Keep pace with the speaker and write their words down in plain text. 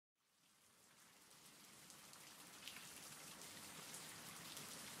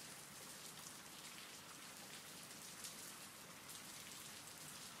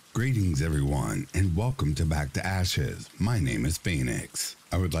Greetings everyone, and welcome to Back to Ashes. My name is Phoenix.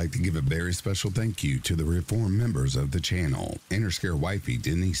 I would like to give a very special thank you to the reformed members of the channel: Interscare Wifey,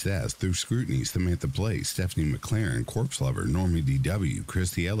 Denise S., Through Scrutiny, Samantha Place, Stephanie McLaren, Corpse Lover, Normie DW,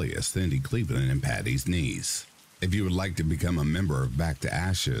 Christy Elias, Cindy Cleveland, and Patty's niece. If you would like to become a member of Back to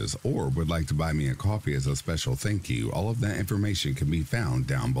Ashes or would like to buy me a coffee as a special thank you, all of that information can be found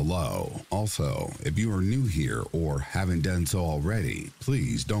down below. Also, if you are new here or haven't done so already,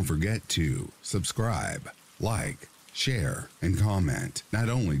 please don't forget to subscribe, like, share, and comment. Not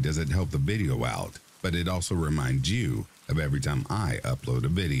only does it help the video out, but it also reminds you of every time I upload a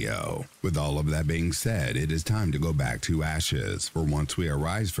video. With all of that being said, it is time to go back to ashes. For once we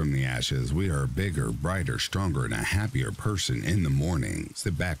arise from the ashes, we are a bigger, brighter, stronger, and a happier person in the morning.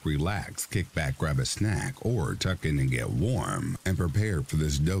 Sit back, relax, kick back, grab a snack, or tuck in and get warm, and prepare for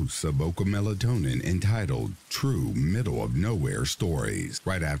this dose of vocal melatonin entitled True Middle of Nowhere Stories.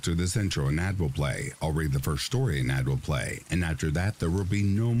 Right after this intro, an ad will play. I'll read the first story an ad will play, and after that there will be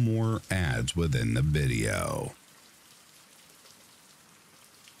no more ads within the video.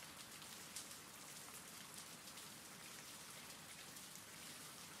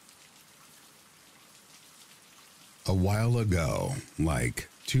 A while ago, like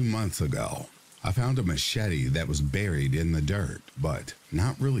 2 months ago, I found a machete that was buried in the dirt, but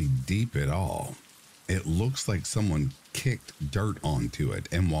not really deep at all. It looks like someone kicked dirt onto it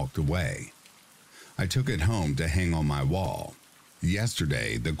and walked away. I took it home to hang on my wall.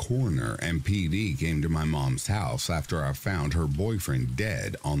 Yesterday, the coroner and PD came to my mom's house after I found her boyfriend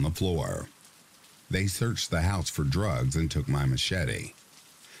dead on the floor. They searched the house for drugs and took my machete.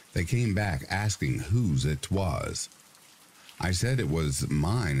 They came back asking whose it was. I said it was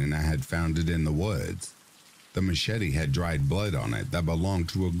mine and I had found it in the woods. The machete had dried blood on it that belonged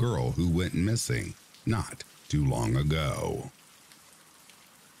to a girl who went missing not too long ago.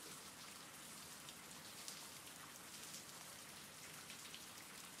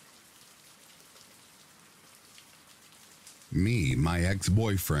 Me, my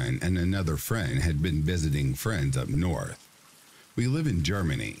ex-boyfriend, and another friend had been visiting friends up north. We live in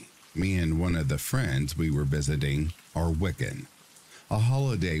Germany. Me and one of the friends we were visiting are Wiccan. A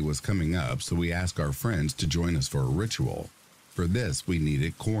holiday was coming up, so we asked our friends to join us for a ritual. For this, we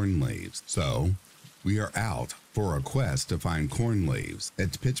needed corn leaves, so we are out for a quest to find corn leaves.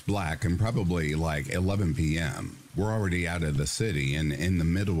 It's pitch black and probably like 11 p.m. We're already out of the city and in the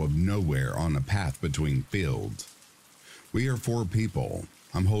middle of nowhere on a path between fields. We are 4 people.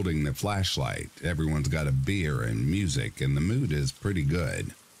 I'm holding the flashlight. Everyone's got a beer and music, and the mood is pretty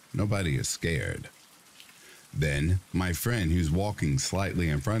good. Nobody is scared. Then, my friend who's walking slightly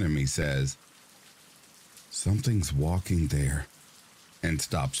in front of me says, "Something's walking there," and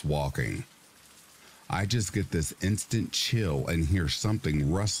stops walking. I just get this instant chill and hear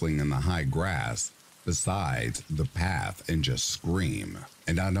something rustling in the high grass besides the path and just scream.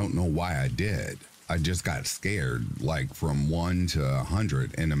 And I don't know why I did. I just got scared, like from 1 to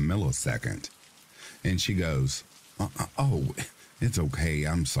 100 in a millisecond. And she goes, "Oh, it's okay,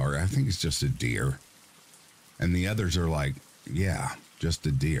 I'm sorry, I think it's just a deer." And the others are like, "Yeah, just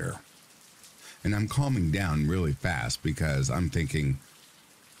a deer." And I'm calming down really fast because I'm thinking,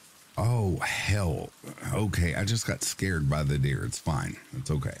 oh, hell, okay, I just got scared by the deer, it's fine,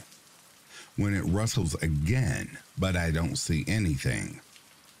 it's okay. When it rustles again, but I don't see anything.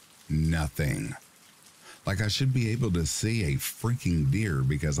 Nothing. Like I should be able to see a freaking deer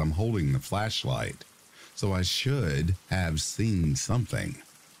because I'm holding the flashlight. So I should have seen something.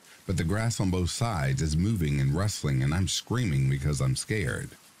 But the grass on both sides is moving and rustling and I'm screaming because I'm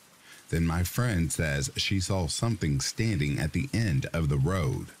scared. Then my friend says she saw something standing at the end of the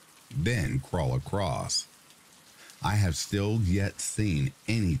road, then crawl across. I have still yet seen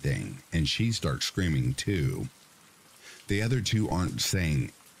anything and she starts screaming too. The other 2 aren't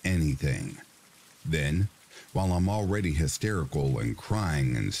saying anything. Then, while I'm already hysterical and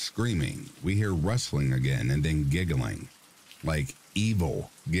crying and screaming, we hear rustling again and then giggling, like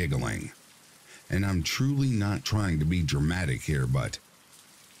evil giggling. And I'm truly not trying to be dramatic here, but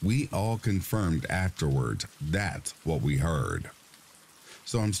we all confirmed afterwards that's what we heard.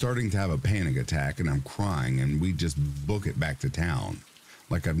 So I'm starting to have a panic attack and I'm crying and we just book it back to town.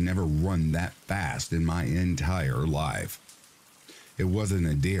 Like I've never run that fast in my entire life. It wasn't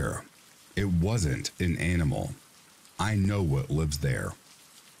a deer. It wasn't an animal. I know what lives there.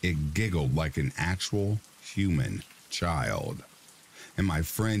 It giggled like an actual human child. And my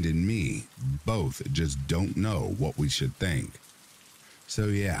friend and me both just don't know what we should think. So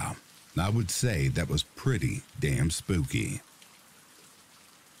yeah, I would say that was pretty damn spooky.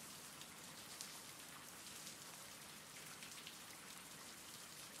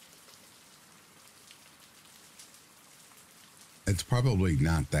 It's probably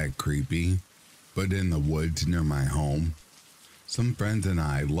not that creepy, but in the woods near my home, some friends and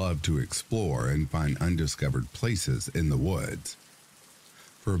I love to explore and find undiscovered places in the woods.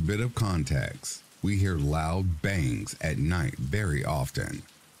 For a bit of context, we hear loud bangs at night very often.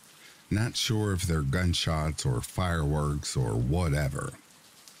 Not sure if they're gunshots or fireworks or whatever.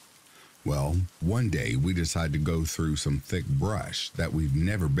 Well, one day we decide to go through some thick brush that we've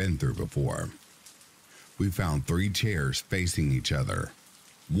never been through before. We found 3 chairs facing each other.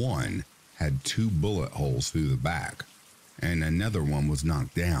 One had 2 bullet holes through the back, and another one was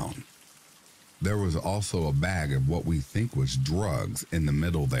knocked down. There was also a bag of what we think was drugs in the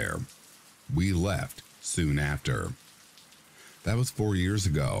middle there. We left soon after. That was 4 years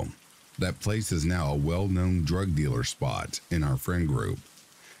ago. That place is now a well-known drug dealer spot in our friend group,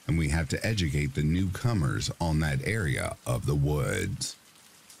 and we have to educate the newcomers on that area of the woods.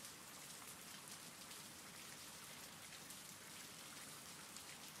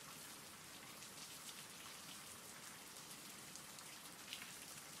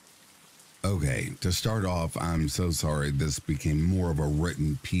 Okay, to start off, I'm so sorry this became more of a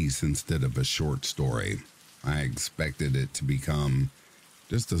written piece instead of a short story. I expected it to become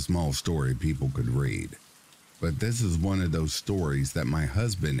just a small story people could read. But this is one of those stories that my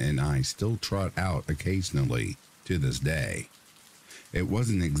husband and I still trot out occasionally to this day. It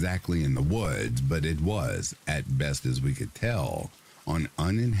wasn't exactly in the woods, but it was, at best as we could tell, on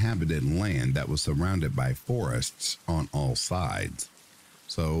uninhabited land that was surrounded by forests on all sides.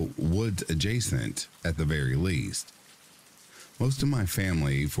 So woods adjacent at the very least. Most of my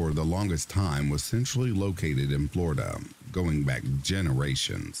family for the longest time was centrally located in Florida, going back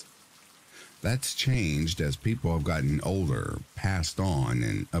generations. That's changed as people have gotten older, passed on,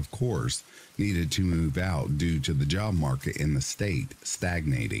 and of course needed to move out due to the job market in the state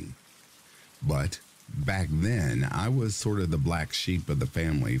stagnating. But back then, I was sort of the black sheep of the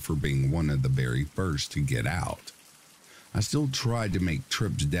family for being one of the very first to get out. I still tried to make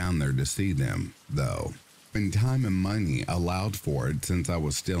trips down there to see them, though, when time and money allowed for it since I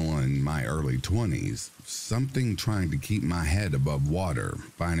was still in my early 20s, something trying to keep my head above water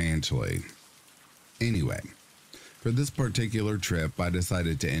financially. Anyway, for this particular trip, I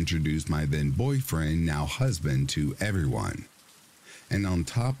decided to introduce my then boyfriend, now husband, to everyone. And on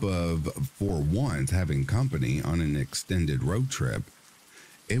top of, for once, having company on an extended road trip,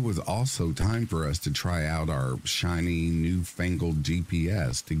 it was also time for us to try out our shiny, newfangled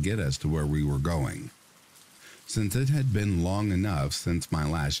GPS to get us to where we were going. Since it had been long enough since my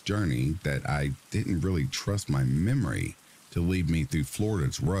last journey that I didn't really trust my memory to lead me through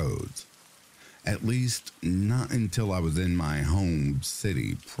Florida's roads. At least not until I was in my home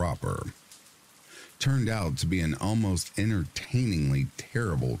city proper. Turned out to be an almost entertainingly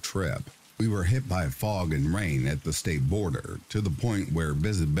terrible trip. We were hit by fog and rain at the state border to the point where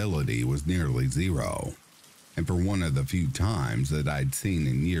visibility was nearly zero. And for one of the few times that I'd seen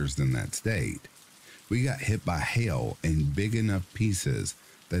in years in that state, we got hit by hail in big enough pieces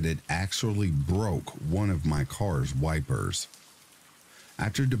that it actually broke one of my car's wipers.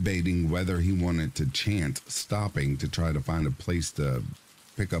 After debating whether he wanted to chance stopping to try to find a place to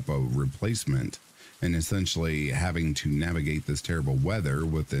pick up a replacement, and essentially having to navigate this terrible weather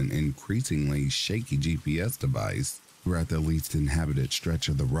with an increasingly shaky GPS device, we're at the least inhabited stretch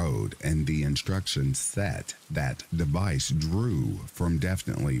of the road, and the instruction set that device drew from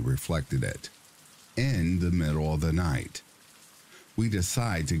definitely reflected it. In the middle of the night, we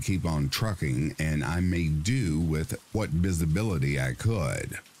decide to keep on trucking, and I made do with what visibility I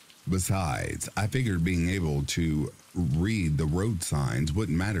could. Besides, I figured being able to read the road signs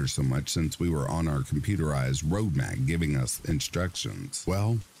wouldn't matter so much since we were on our computerized road map giving us instructions.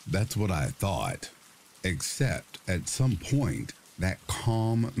 Well, that's what I thought. Except at some point, that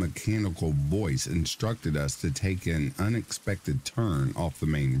calm mechanical voice instructed us to take an unexpected turn off the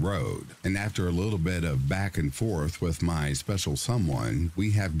main road. And after a little bit of back and forth with my special someone,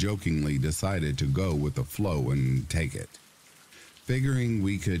 we have jokingly decided to go with the flow and take it, figuring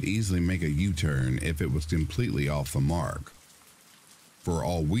we could easily make a U-turn if it was completely off the mark. For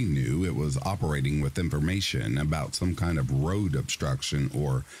all we knew, it was operating with information about some kind of road obstruction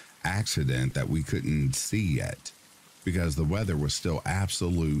or accident that we couldn't see yet, because the weather was still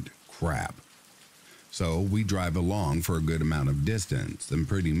absolute crap. So we drive along for a good amount of distance, and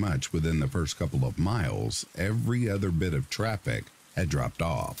pretty much within the first couple of miles, every other bit of traffic had dropped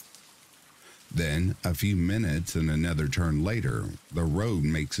off. Then, a few minutes and another turn later, the road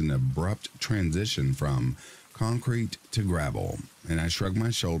makes an abrupt transition from concrete to gravel, and I shrug my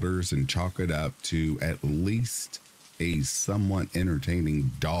shoulders and chalk it up to at least a somewhat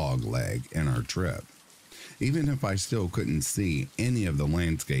entertaining dog leg in our trip. even if I still couldn't see any of the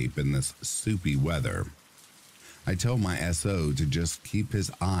landscape in this soupy weather. I told my SO to just keep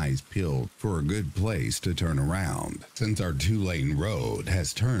his eyes peeled for a good place to turn around, since our 2-lane road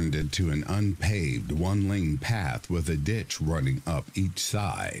has turned into an unpaved 1-lane path with a ditch running up each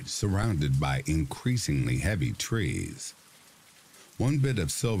side, surrounded by increasingly heavy trees. One bit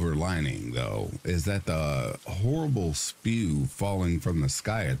of silver lining, though, is that the horrible spew falling from the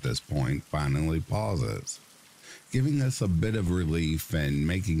sky at this point finally pauses, giving us a bit of relief and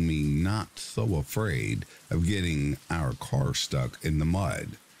making me not so afraid of getting our car stuck in the mud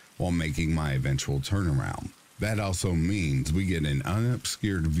while making my eventual turnaround. That also means we get an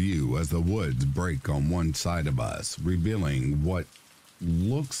unobscured view as the woods break on one side of us, revealing what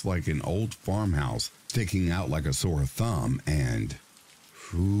looks like an old farmhouse sticking out like a sore thumb, and,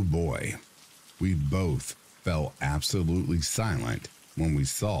 oh boy, we both fell absolutely silent when we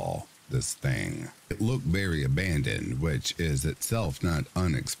saw this thing. It looked very abandoned, which is itself not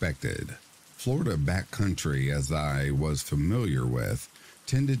unexpected. Florida backcountry, as I was familiar with,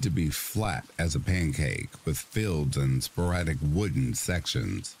 tended to be flat as a pancake with fields and sporadic wooden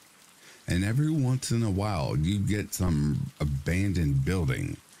sections. And every once in a while you'd get some abandoned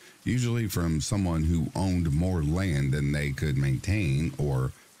building, usually from someone who owned more land than they could maintain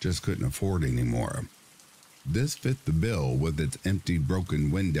or just couldn't afford anymore. This fit the bill with its empty broken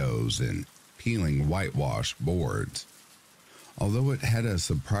windows and peeling whitewash boards. Although it had a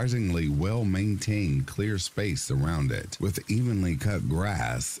surprisingly well-maintained clear space around it, with evenly cut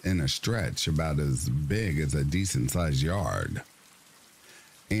grass in a stretch about as big as a decent-sized yard.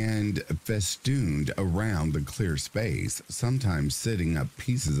 And festooned around the clear space, sometimes sitting up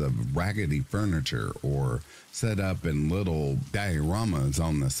pieces of raggedy furniture or set up in little dioramas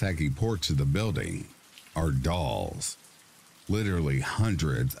on the saggy porch of the building, are dolls. Literally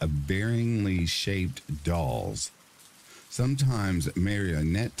hundreds of varyingly shaped dolls. Sometimes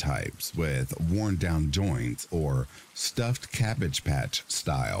marionette types with worn down joints or stuffed Cabbage Patch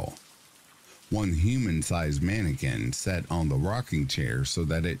style. One human-sized mannequin sat on the rocking chair so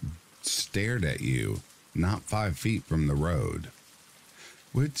that it stared at you, not 5 feet from the road,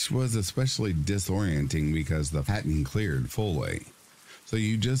 which was especially disorienting because the hadn't cleared fully. So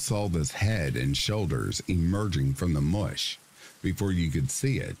you just saw this head and shoulders emerging from the mush. Before you could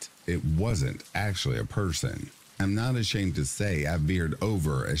see it, it wasn't actually a person. I'm not ashamed to say I veered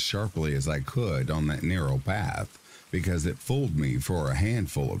over as sharply as I could on that narrow path because it fooled me for a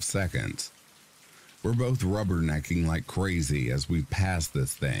handful of seconds. We're both rubbernecking like crazy as we pass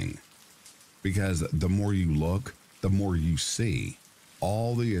this thing, because the more you look, the more you see.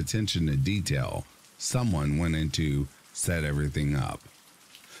 All the attention to detail someone went into set everything up.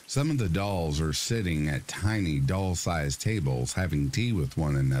 Some of the dolls are sitting at tiny doll-sized tables having tea with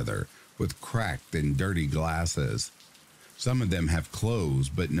one another with cracked and dirty glasses. Some of them have clothes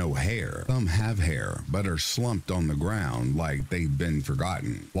but no hair. Some have hair but are slumped on the ground like they've been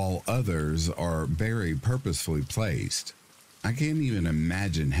forgotten, while others are very purposefully placed. I can't even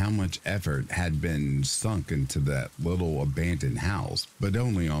imagine how much effort had been sunk into that little abandoned house, but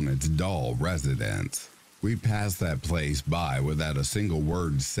only on its doll residence. We passed that place by without a single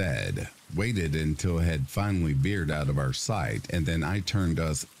word said, waited until it had finally veered out of our sight, and then I turned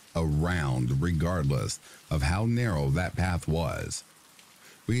us around regardless of how narrow that path was.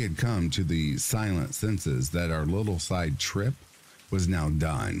 We had come to the silent senses that our little side trip was now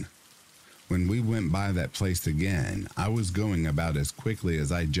done. When we went by that place again, I was going about as quickly as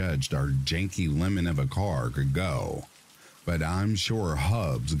I judged our janky lemon of a car could go. But I'm sure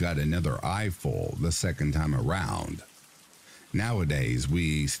Hubs got another eyeful the second time around. Nowadays,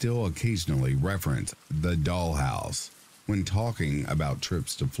 we still occasionally reference the dollhouse when talking about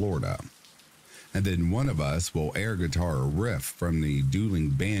trips to Florida. And then one of us will air guitar a riff from the dueling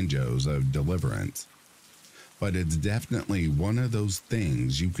banjos of Deliverance. But it's definitely one of those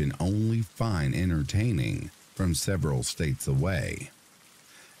things you can only find entertaining from several states away,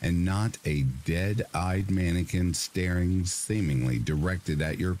 and not a dead-eyed mannequin staring seemingly directed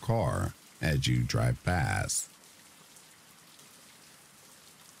at your car as you drive past.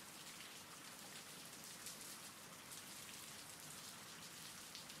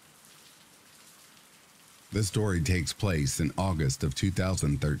 The story takes place in August of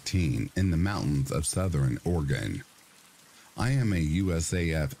 2013 in the mountains of southern Oregon. I am a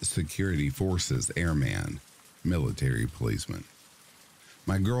USAF Security Forces airman, military policeman.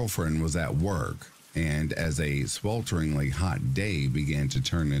 My girlfriend was at work, and as a swelteringly hot day began to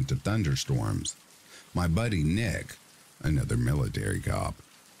turn into thunderstorms, my buddy Nick, another military cop,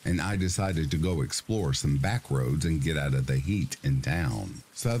 and I decided to go explore some back roads and get out of the heat in town.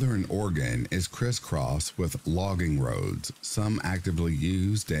 Southern Oregon is crisscrossed with logging roads, some actively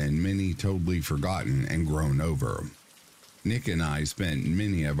used and many totally forgotten and grown over. Nick and I spent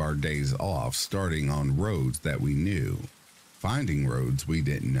many of our days off starting on roads that we knew, finding roads we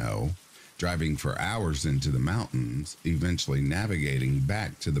didn't know, driving for hours into the mountains, eventually navigating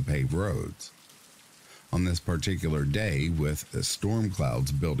back to the paved roads. On this particular day, with the storm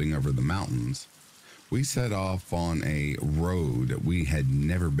clouds building over the mountains, we set off on a road we had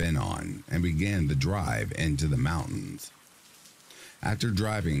never been on and began the drive into the mountains. After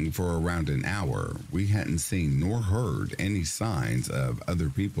driving for around an hour, we hadn't seen nor heard any signs of other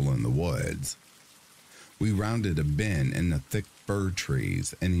people in the woods. We rounded a bend in the thick fir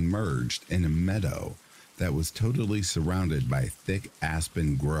trees and emerged in a meadow that was totally surrounded by thick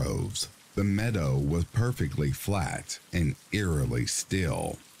aspen groves. The meadow was perfectly flat and eerily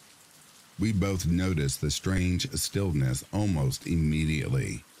still. We both noticed the strange stillness almost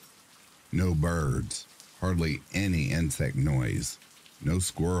immediately. No birds, hardly any insect noise, no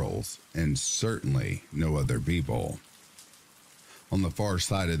squirrels, and certainly no other people. On the far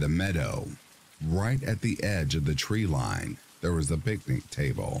side of the meadow, right at the edge of the tree line, there was a picnic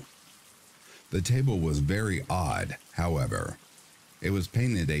table. The table was very odd, however. It was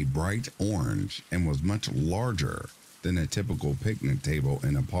painted a bright orange and was much larger than a typical picnic table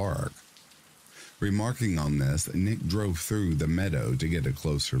in a park. Remarking on this, Nick drove through the meadow to get a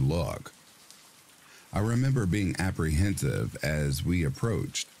closer look. I remember being apprehensive as we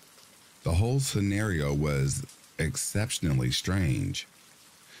approached. The whole scenario was exceptionally strange.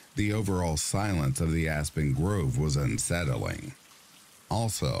 The overall silence of the aspen grove was unsettling.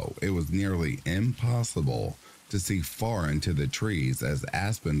 Also, it was nearly impossible to see far into the trees as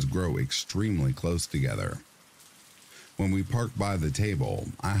aspens grow extremely close together. When we parked by the table,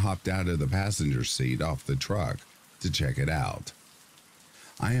 I hopped out of the passenger seat off the truck to check it out.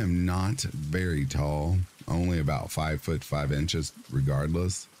 I am not very tall, only about 5'5"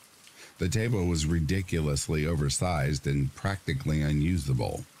 regardless. The table was ridiculously oversized and practically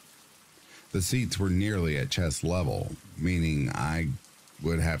unusable. The seats were nearly at chest level, meaning I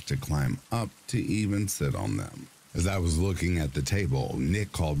would have to climb up to even sit on them. As I was looking at the table,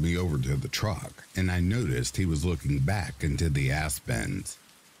 Nick called me over to the truck, and I noticed he was looking back into the aspens.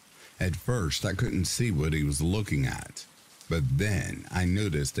 At first, I couldn't see what he was looking at, but then I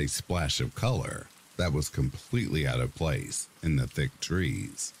noticed a splash of color that was completely out of place in the thick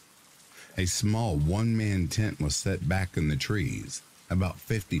trees. A small one-man tent was set back in the trees, about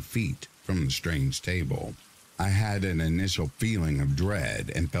 50 feet from the strange table. I had an initial feeling of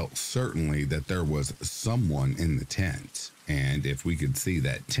dread and felt certainly that there was someone in the tent, and if we could see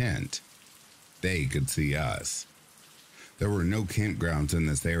that tent, they could see us. There were no campgrounds in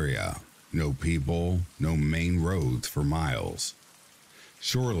this area, no people, no main roads for miles.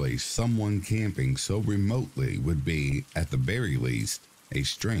 Surely someone camping so remotely would be, at the very least, a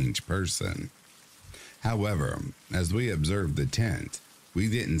strange person. However, as we observed the tent, we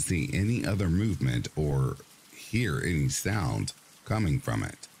didn't see any other movement or hear any sound coming from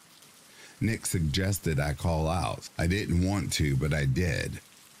it. Nick suggested I call out. I didn't want to, but I did.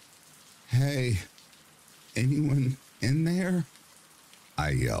 "Hey, anyone in there?"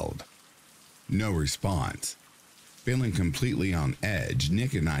 I yelled. No response. Feeling completely on edge,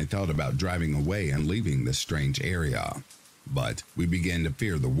 Nick and I thought about driving away and leaving this strange area, but we began to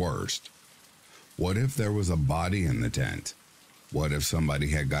fear the worst. What if there was a body in the tent? What if somebody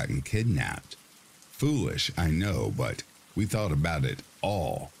had gotten kidnapped? Foolish, I know, but we thought about it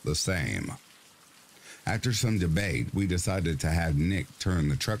all the same. After some debate, we decided to have Nick turn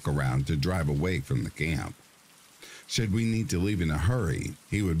the truck around to drive away from the camp. Should we need to leave in a hurry,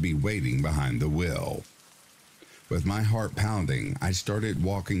 he would be waiting behind the wheel. With my heart pounding, I started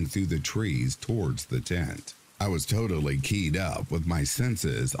walking through the trees towards the tent. I was totally keyed up with my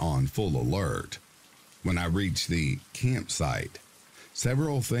senses on full alert. When I reached the campsite,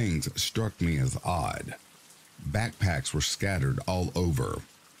 several things struck me as odd. Backpacks were scattered all over.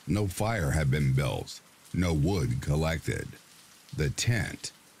 No fire had been built. No wood collected. The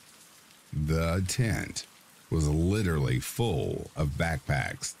tent was literally full of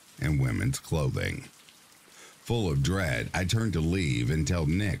backpacks and women's clothing. Full of dread, I turned to leave and tell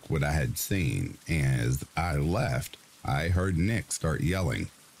Nick what I had seen. As I left, I heard Nick start yelling,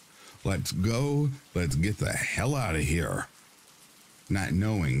 "Let's go, let's get the hell out of here." Not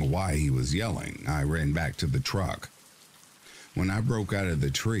knowing why he was yelling, I ran back to the truck. When I broke out of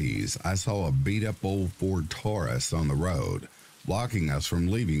the trees, I saw a beat-up old Ford Taurus on the road, blocking us from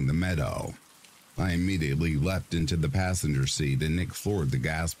leaving the meadow. I immediately leapt into the passenger seat and Nick floored the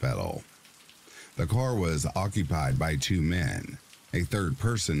gas pedal. The car was occupied by two men. A third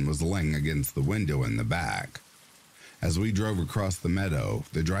person was laying against the window in the back. As we drove across the meadow,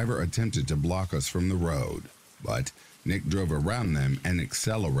 the driver attempted to block us from the road, but Nick drove around them and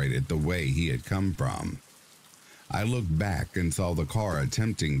accelerated the way he had come from. I looked back and saw the car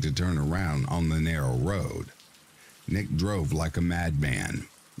attempting to turn around on the narrow road. Nick drove like a madman,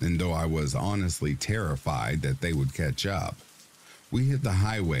 and though I was honestly terrified that they would catch up, we hit the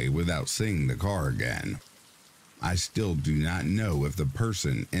highway without seeing the car again. I still do not know if the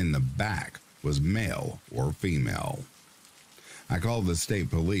person in the back was male or female. I called the state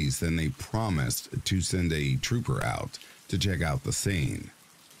police and they promised to send a trooper out to check out the scene.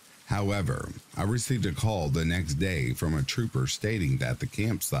 However, I received a call the next day from a trooper stating that the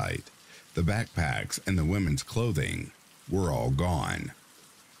campsite, the backpacks, and the women's clothing were all gone,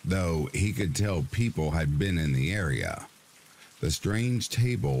 though he could tell people had been in the area. The strange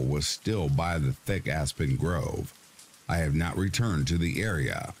table was still by the thick aspen grove. I have not returned to the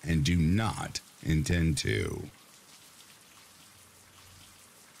area and do not intend to.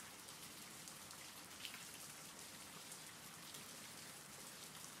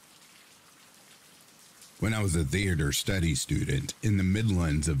 When I was a theater study student in the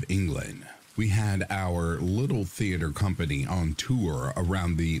Midlands of England, we had our little theater company on tour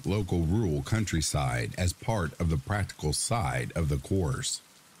around the local rural countryside as part of the practical side of the course.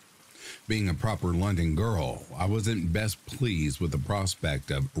 Being a proper London girl, I wasn't best pleased with the prospect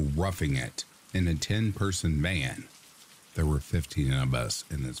of roughing it in a 10-person van. There were 15 of us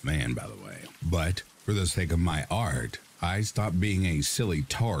in this van, by the way. But for the sake of my art, I stopped being a silly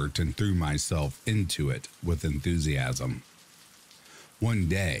tart and threw myself into it with enthusiasm. One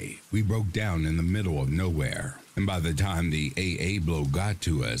day, we broke down in the middle of nowhere, and by the time the AA blow got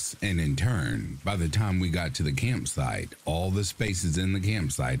to us, and in turn, by the time we got to the campsite, all the spaces in the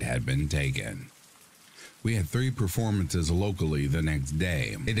campsite had been taken. We had 3 performances locally the next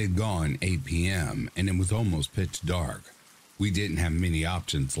day. It had gone 8 p.m., and it was almost pitch dark. We didn't have many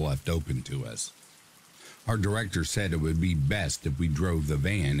options left open to us. Our director said it would be best if we drove the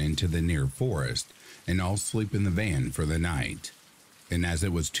van into the near forest and all sleep in the van for the night. And as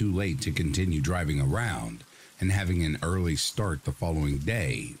it was too late to continue driving around and having an early start the following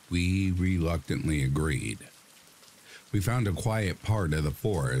day, we reluctantly agreed. We found a quiet part of the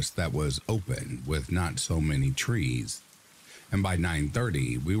forest that was open with not so many trees, and by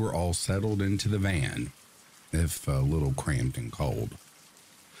 9:30 we were all settled into the van, if a little cramped and cold.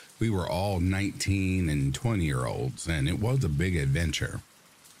 We were all 19 and 20-year-olds, and it was a big adventure.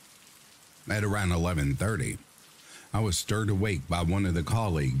 At around 11:30, I was stirred awake by one of the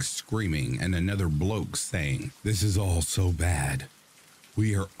colleagues screaming and another bloke saying, "This is all so bad.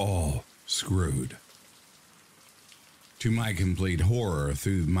 We are all screwed." To my complete horror,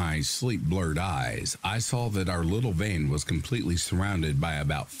 through my sleep-blurred eyes, I saw that our little van was completely surrounded by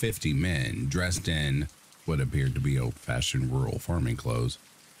about 50 men dressed in what appeared to be old-fashioned rural farming clothes,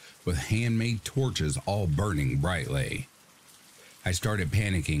 with handmade torches all burning brightly. I started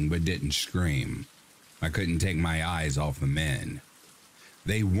panicking but didn't scream. I couldn't take my eyes off the men.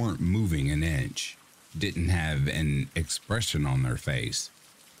 They weren't moving an inch, didn't have an expression on their face,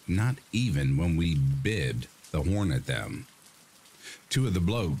 not even when we bibbed the horn at them. 2 of the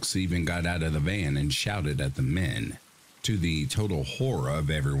blokes even got out of the van and shouted at the men, to the total horror of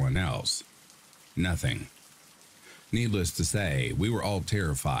everyone else. Nothing. Needless to say, we were all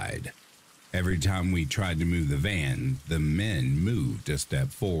terrified. Every time we tried to move the van, the men moved a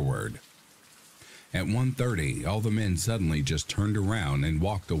step forward. At 1:30, all the men suddenly just turned around and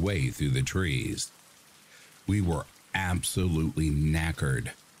walked away through the trees. We were absolutely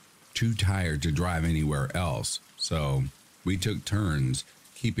knackered, too tired to drive anywhere else, so we took turns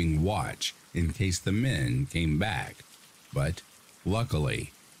keeping watch in case the men came back, but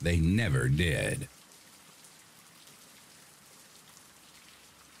luckily they never did.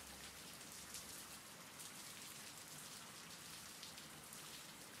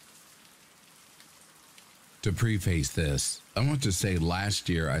 To preface this, I want to say last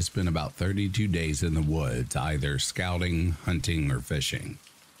year I spent about 32 days in the woods, either scouting, hunting, or fishing.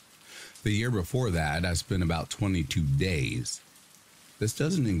 The year before that, I spent about 22 days. This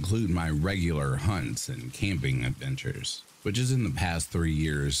doesn't include my regular hunts and camping adventures, which is in the past 3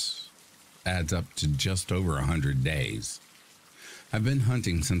 years, adds up to just over 100 days. I've been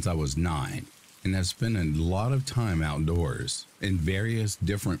hunting since I was 9. And have spent a lot of time outdoors in various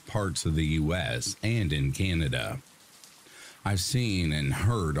different parts of the U.S. and in Canada. I've seen and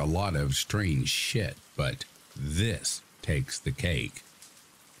heard a lot of strange shit, but this takes the cake.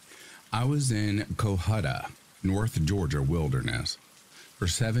 I was in Cohutta, North Georgia wilderness, for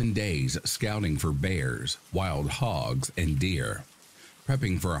 7 days scouting for bears, wild hogs, and deer,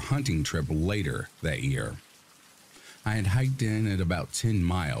 prepping for a hunting trip later that year. I had hiked in at about 10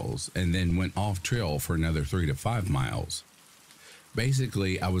 miles and then went off trail for another 3 to 5 miles.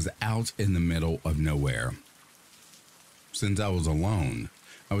 Basically, I was out in the middle of nowhere. Since I was alone,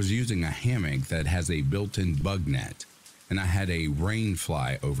 I was using a hammock that has a built-in bug net, and I had a rain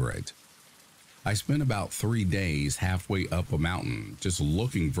fly over it. I spent about 3 days halfway up a mountain just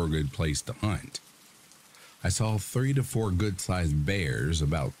looking for a good place to hunt. I saw 3 to 4 good-sized bears,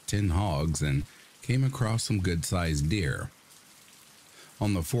 about 10 hogs, and came across some good-sized deer.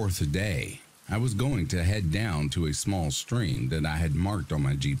 On the 4th day, I was going to head down to a small stream that I had marked on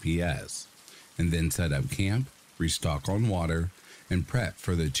my GPS, and then set up camp, restock on water, and prep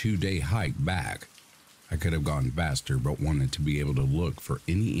for the 2-day hike back. I could have gone faster, but wanted to be able to look for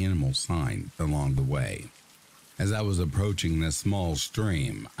any animal sign along the way. As I was approaching this small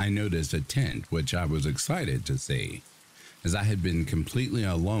stream, I noticed a tent, which I was excited to see, as I had been completely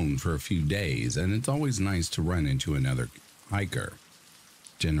alone for a few days, and it's always nice to run into another hiker.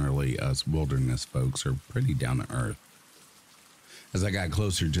 Generally, us wilderness folks are pretty down to earth. As I got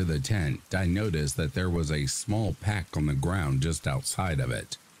closer to the tent, I noticed that there was a small pack on the ground just outside of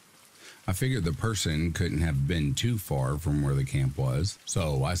it. I figured the person couldn't have been too far from where the camp was,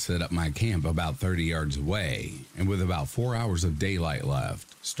 so I set up my camp about 30 yards away, and with about 4 hours of daylight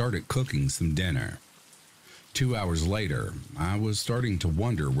left, started cooking some dinner. 2 hours later, I was starting to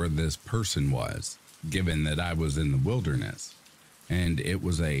wonder where this person was, given that I was in the wilderness, and it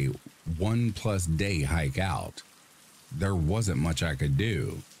was a 1+ day hike out. There wasn't much I could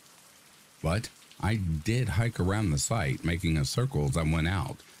do, but I did hike around the site, making a circle as I went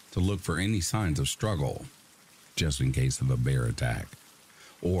out to look for any signs of struggle, just in case of a bear attack,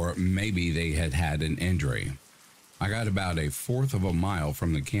 or maybe they had had an injury. I got about 1/4 of a mile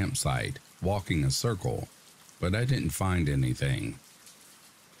from the campsite, walking a circle, but I didn't find anything.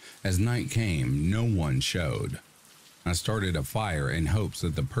 As night came, no one showed. I started a fire in hopes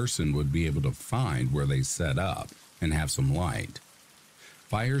that the person would be able to find where they set up and have some light.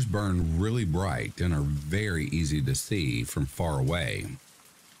 Fires burn really bright and are very easy to see from far away.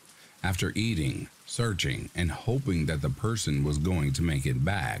 After eating, searching, and hoping that the person was going to make it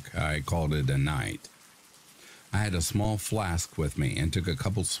back, I called it a night. I had a small flask with me and took a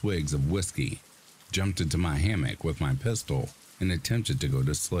couple swigs of whiskey, jumped into my hammock with my pistol, and attempted to go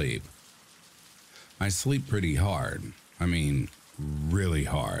to sleep. I sleep pretty hard. I mean, really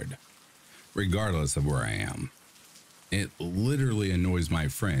hard, regardless of where I am. It literally annoys my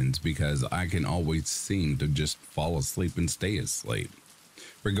friends because I can always seem to just fall asleep and stay asleep,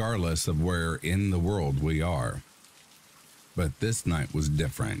 regardless of where in the world we are. But this night was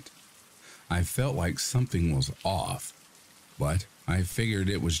different. I felt like something was off, but I figured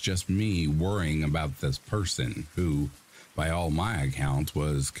it was just me worrying about this person who, by all my accounts,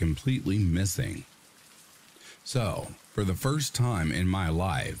 was completely missing. So, for the first time in my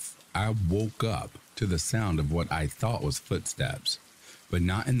life, I woke up to the sound of what I thought was footsteps, but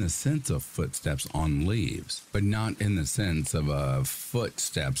not in the sense of footsteps on leaves,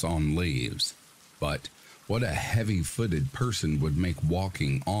 but what a heavy-footed person would make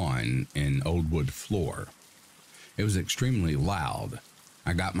walking on an old wood floor. It was extremely loud.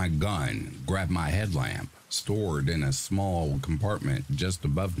 I got my gun, grabbed my headlamp, stored in a small compartment just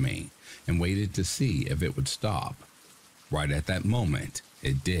above me, and waited to see if it would stop. Right at that moment,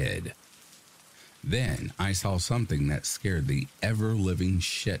 it did. Then I saw something that scared the ever-living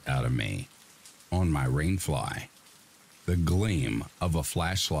shit out of me on my rainfly. The gleam of a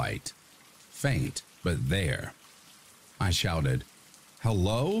flashlight. Faint, but there. I shouted,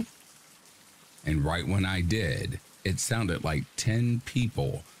 "Hello?" And right when I did, it sounded like 10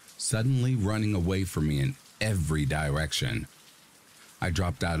 people suddenly running away from me in every direction. I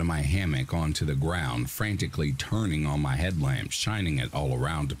dropped out of my hammock onto the ground, frantically turning on my headlamp, shining it all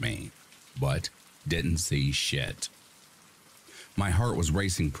around me, but didn't see shit. My heart was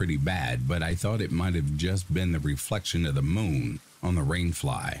racing pretty bad, but I thought it might have just been the reflection of the moon on the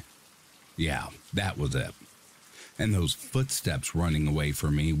rainfly. Yeah, that was it. And those footsteps running away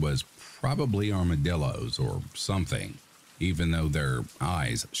from me was probably armadillos or something, even though their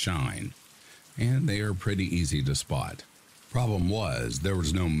eyes shine, and they are pretty easy to spot. Problem was, there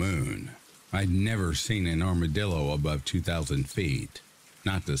was no moon. I'd never seen an armadillo above 2,000 feet.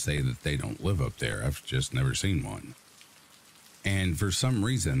 Not to say that they don't live up there, I've just never seen one. And for some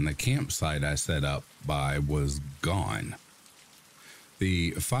reason, the campsite I set up by was gone.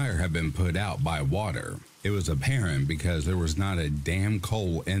 The fire had been put out by water. It was apparent because there was not a damn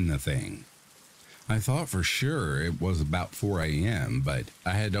coal in the thing. I thought for sure it was about 4 a.m., but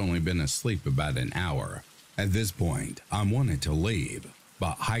I had only been asleep about an hour. At this point, I wanted to leave,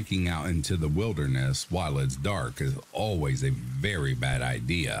 but hiking out into the wilderness while it's dark is always a very bad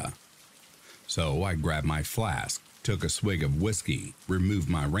idea. So I grabbed my flask, took a swig of whiskey, removed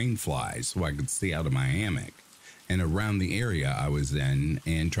my rain flies so I could see out of my hammock, and around the area I was in,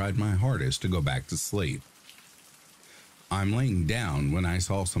 and tried my hardest to go back to sleep. I'm laying down when I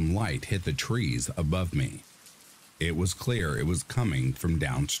saw some light hit the trees above me. It was clear it was coming from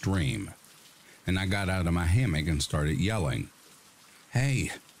downstream, and I got out of my hammock and started yelling,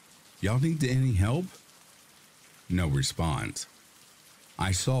 "Hey, y'all need any help?" No response.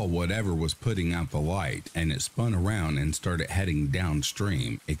 I saw whatever was putting out the light, and it spun around and started heading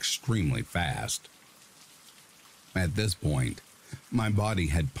downstream extremely fast. At this point, my body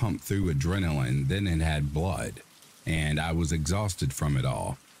had pumped through adrenaline, then it had blood, and I was exhausted from it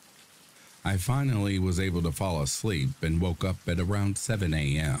all. I finally was able to fall asleep and woke up at around 7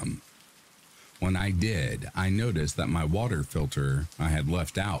 a.m. When I did, I noticed that my water filter I had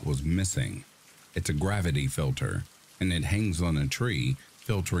left out was missing. It's a gravity filter, and it hangs on a tree,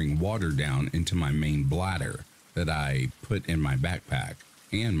 filtering water down into my main bladder that I put in my backpack,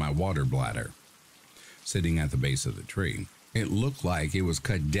 and my water bladder, sitting at the base of the tree. It looked like it was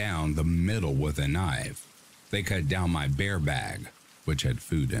cut down the middle with a knife. They cut down my bear bag, which had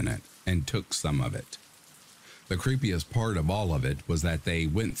food in it, and took some of it. The creepiest part of all of it was that they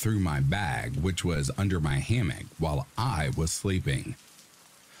went through my bag, which was under my hammock, while I was sleeping.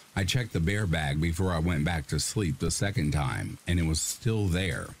 I checked the bear bag before I went back to sleep the second time, and it was still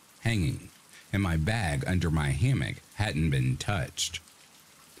there, hanging, and my bag under my hammock hadn't been touched.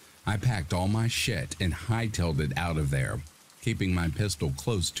 I packed all my shit and hightailed it out of there, keeping my pistol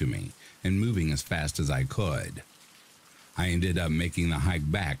close to me and moving as fast as I could. I ended up making the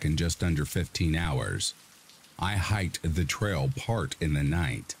hike back in just under 15 hours. I hiked the trail part in the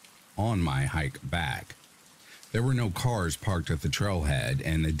night. On my hike back, there were no cars parked at the trailhead,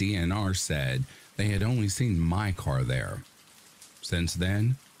 and the DNR said they had only seen my car there. Since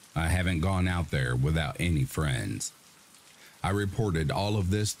then, I haven't gone out there without any friends. I reported all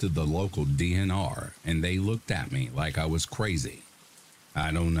of this to the local DNR, and they looked at me like I was crazy.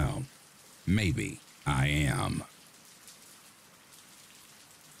 I don't know. Maybe I am.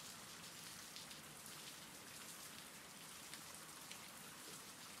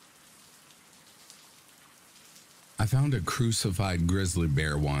 I found a crucified grizzly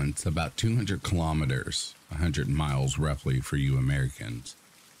bear once about 200 kilometers, 100 miles roughly for you Americans,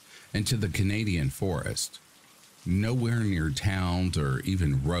 into the Canadian forest. Nowhere near towns or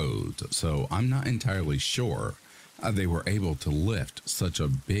even roads, so I'm not entirely sure how they were able to lift such a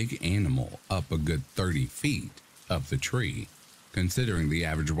big animal up a good 30 feet up the tree, considering the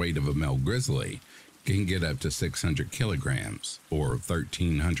average weight of a male grizzly can get up to 600 kilograms or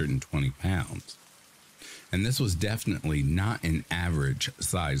 1,320 pounds. And this was definitely not an average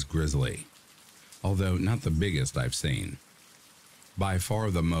size grizzly, although not the biggest I've seen. By far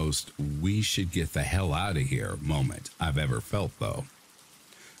the most "we should get the hell out of here" moment I've ever felt, though.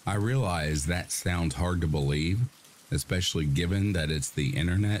 I realize that sounds hard to believe, especially given that it's the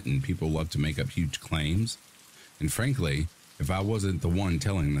internet and people love to make up huge claims. And frankly, if I wasn't the one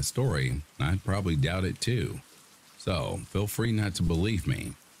telling the story, I'd probably doubt it too. So feel free not to believe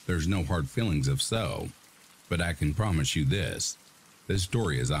me. There's no hard feelings if so. But I can promise you this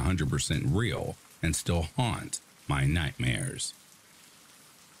story is 100% real and still haunts my nightmares.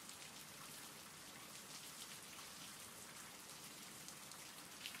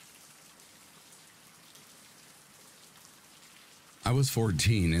 I was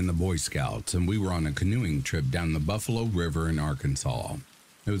 14 in the Boy Scouts, and we were on a canoeing trip down the Buffalo River in Arkansas.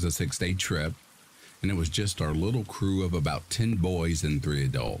 It was a 6-day trip, and it was just our little crew of about 10 boys and 3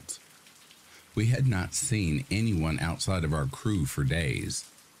 adults. We had not seen anyone outside of our crew for days.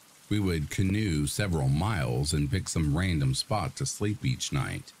 We would canoe several miles and pick some random spot to sleep each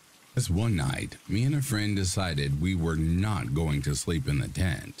night. This one night, me and a friend decided we were not going to sleep in the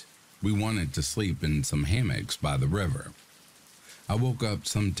tent. We wanted to sleep in some hammocks by the river. I woke up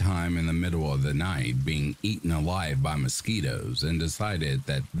sometime in the middle of the night being eaten alive by mosquitoes and decided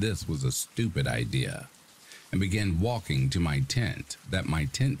that this was a stupid idea, and began walking to my tent that my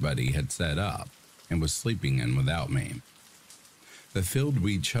tent buddy had set up and was sleeping in without me. The field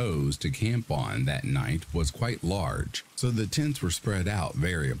we chose to camp on that night was quite large, so the tents were spread out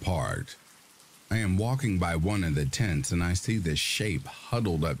very apart. I am walking by one of the tents and I see this shape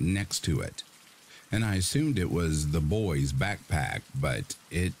huddled up next to it. and I assumed it was the boy's backpack, but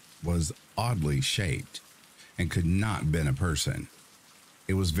it was oddly shaped and could not have been a person.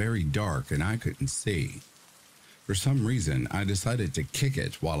 It was very dark and I couldn't see. For some reason, I decided to kick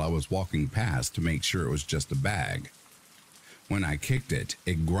it while I was walking past to make sure it was just a bag. When I kicked it,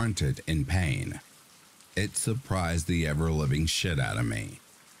 it grunted in pain. It surprised the ever-living shit out of me.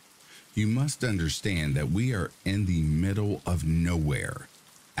 You must understand that we are in the middle of nowhere,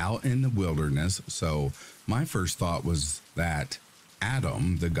 out in the wilderness, so my first thought was that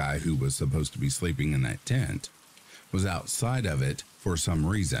Adam, the guy who was supposed to be sleeping in that tent, was outside of it for some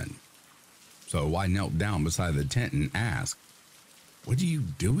reason. So I knelt down beside the tent and asked, "What are you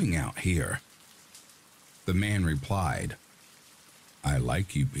doing out here?" The man replied, "I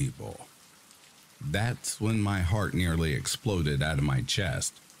like you people." That's when my heart nearly exploded out of my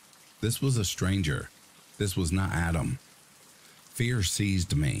chest. This was a stranger. This was not Adam. Fear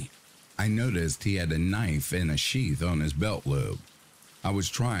seized me. I noticed he had a knife in a sheath on his belt loop. I was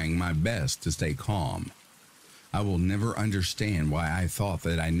trying my best to stay calm. I will never understand why I thought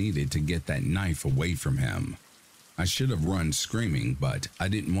that I needed to get that knife away from him. I should have run screaming, but I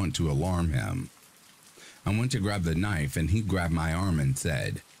didn't want to alarm him. I went to grab the knife and he grabbed my arm and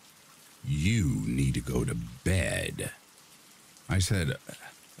said, "You need to go to bed." I said,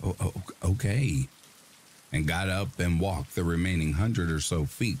 Okay, and got up and walked the remaining 100 or so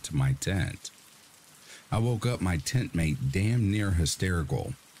feet to my tent. I woke up my tent mate damn near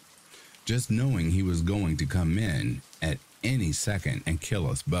hysterical, just knowing he was going to come in at any second and kill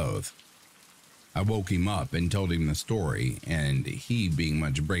us both. I woke him up and told him the story, and he, being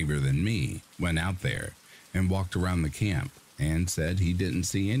much braver than me, went out there and walked around the camp and said he didn't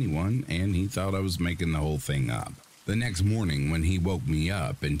see anyone and he thought I was making the whole thing up. The next morning when he woke me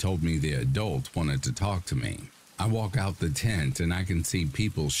up and told me the adult wanted to talk to me, I walk out the tent and I can see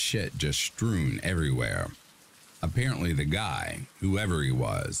people's shit just strewn everywhere. Apparently the guy, whoever he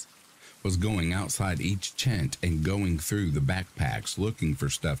was going outside each tent and going through the backpacks looking for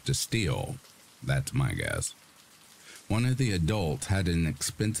stuff to steal. That's my guess. One of the adults had an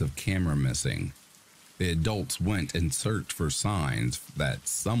expensive camera missing. The adults went and searched for signs that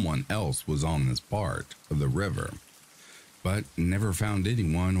someone else was on this part of the river, but never found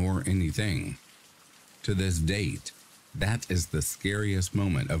anyone or anything. To this date, that is the scariest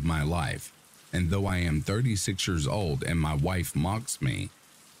moment of my life, and though I am 36 years old and my wife mocks me,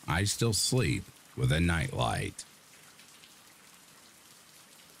 I still sleep with a nightlight.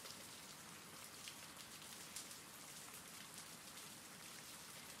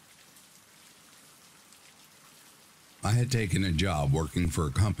 I had taken a job working for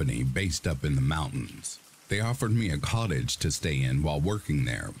a company based up in the mountains. They offered me a cottage to stay in while working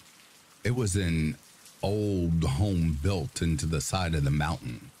there. It was an old home built into the side of the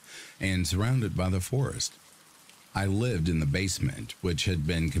mountain and surrounded by the forest. I lived in the basement, which had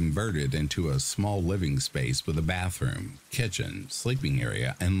been converted into a small living space with a bathroom, kitchen, sleeping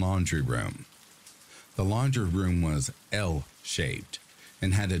area, and laundry room. The laundry room was L-shaped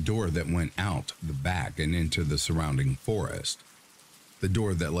and had a door that went out the back and into the surrounding forest. The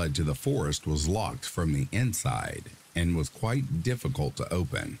door that led to the forest was locked from the inside and was quite difficult to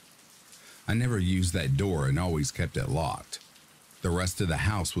open. I never used that door and always kept it locked. The rest of the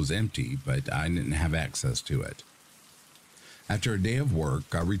house was empty, but I didn't have access to it. After a day of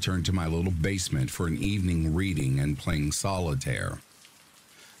work, I returned to my little basement for an evening reading and playing solitaire.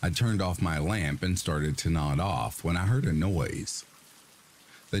 I turned off my lamp and started to nod off when I heard a noise.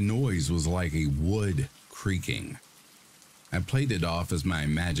 The noise was like a wood creaking. I played it off as my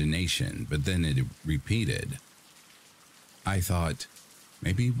imagination, but then it repeated. I thought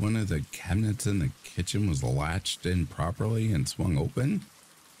maybe one of the cabinets in the kitchen was latched in properly and swung open.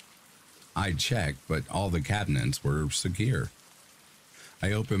 I checked, but all the cabinets were secure.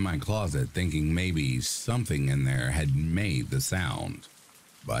 I opened my closet thinking maybe something in there had made the sound,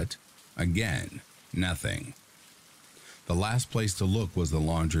 but again, nothing. The last place to look was the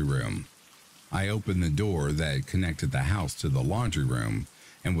laundry room. I opened the door that connected the house to the laundry room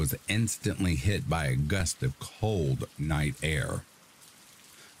and was instantly hit by a gust of cold night air.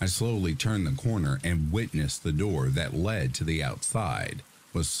 I slowly turned the corner and witnessed the door that led to the outside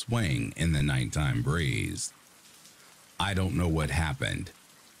was swaying in the nighttime breeze. I don't know what happened.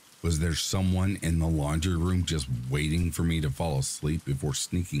 Was there someone in the laundry room just waiting for me to fall asleep before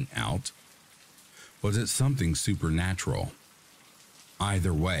sneaking out? Was it something supernatural?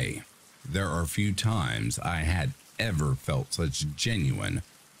 Either way, there are few times I had ever felt such genuine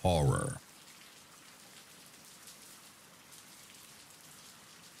horror.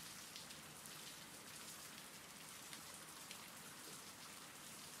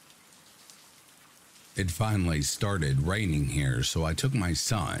 It finally started raining here, so I took my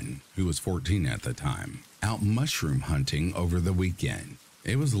son, who was 14 at the time, out mushroom hunting over the weekend.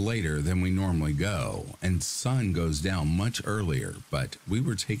 It was later than we normally go, and sun goes down much earlier, but we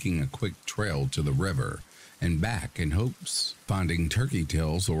were taking a quick trail to the river and back in hopes finding turkey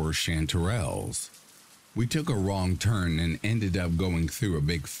tails or chanterelles. We took a wrong turn and ended up going through a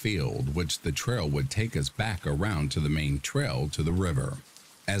big field, which the trail would take us back around to the main trail to the river.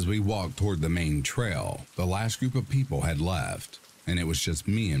 As we walked toward the main trail, the last group of people had left, and it was just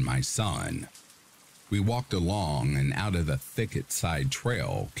me and my son. We walked along, and out of the thicket side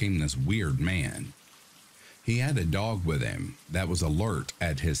trail came this weird man. He had a dog with him that was alert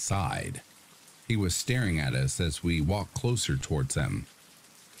at his side. He was staring at us as we walked closer towards him.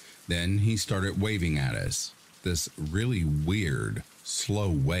 Then he started waving at us, this really weird, slow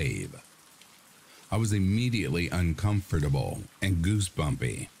wave. I was immediately uncomfortable and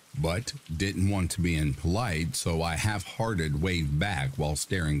goosebumpy, but didn't want to be impolite, so I half-hearted waved back while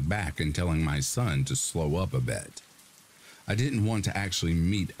staring back and telling my son to slow up a bit. I didn't want to actually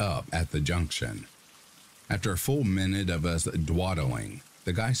meet up at the junction. After a full minute of us dawdling,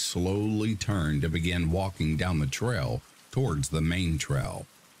 the guy slowly turned and began walking down the trail towards the main trail.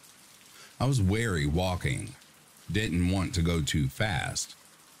 I was wary walking, didn't want to go too fast,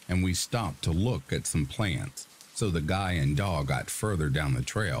 and we stopped to look at some plants, so the guy and dog got further down the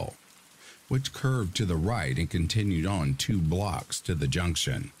trail, which curved to the right and continued on 2 blocks to the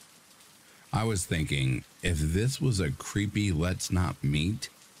junction. I was thinking, if this was a creepy let's not meet,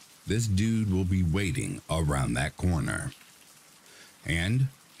 this dude will be waiting around that corner. And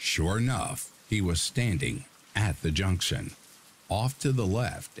sure enough, he was standing at the junction, off to the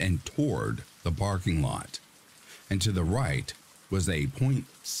left and toward the parking lot, and to the right was a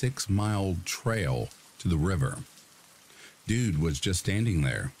 0.6 mile trail to the river. Dude was just standing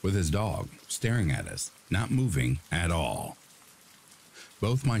there with his dog, staring at us, not moving at all.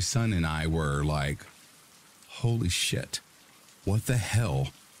 Both my son and I were like, holy shit, what the hell?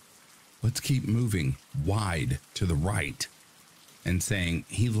 Let's keep moving wide to the right. And saying,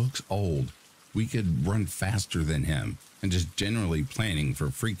 he looks old, we could run faster than him, and just generally planning for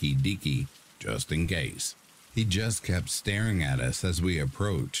freaky deaky just in case. He just kept staring at us as we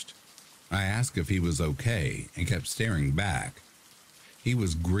approached. I asked if he was okay and kept staring back. He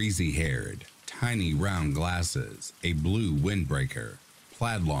was greasy-haired, tiny round glasses, a blue windbreaker,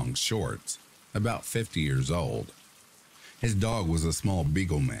 plaid long shorts, about 50 years old. His dog was a small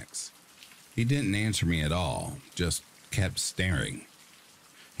beagle mix. He didn't answer me at all, just kept staring.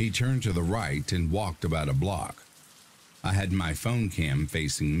 He turned to the right and walked about a block. I had my phone cam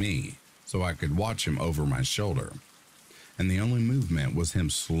facing me, so I could watch him over my shoulder, and the only movement was him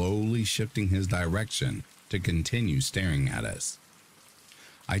slowly shifting his direction to continue staring at us.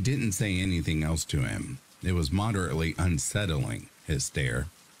 I didn't say anything else to him. It was moderately unsettling, his stare,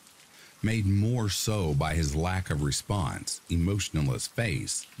 made more so by his lack of response, emotionless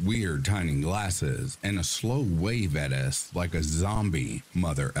face, weird tiny glasses, and a slow wave at us like a zombie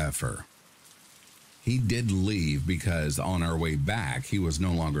mother effer. He did leave because on our way back, he was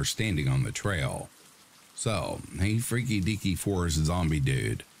no longer standing on the trail. So, hey freaky deaky forest zombie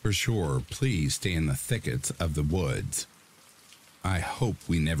dude, for sure, please stay in the thickets of the woods. I hope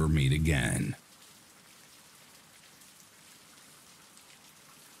we never meet again.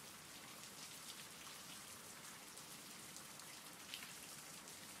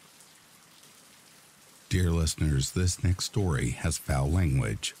 Dear listeners, this next story has foul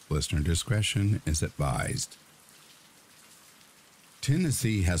language. Listener discretion is advised.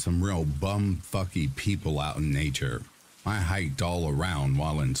 Tennessee has some real bumfucky people out in nature. I hiked all around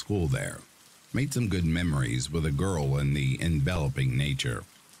while in school there. Made some good memories with a girl in the enveloping nature.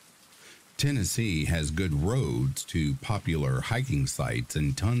 Tennessee has good roads to popular hiking sites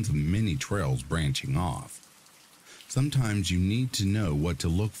and tons of mini trails branching off. Sometimes you need to know what to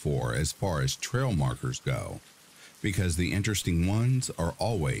look for as far as trail markers go, because the interesting ones are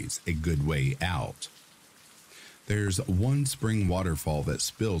always a good way out. There's one spring waterfall that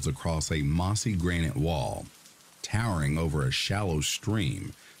spills across a mossy granite wall, towering over a shallow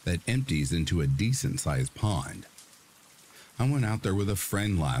stream that empties into a decent-sized pond. I went out there with a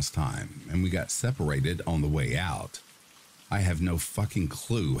friend last time, and we got separated on the way out. I have no fucking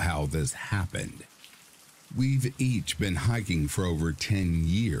clue how this happened. We've each been hiking for over 10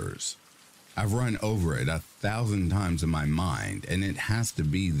 years. I've run over it 1,000 times in my mind, and it has to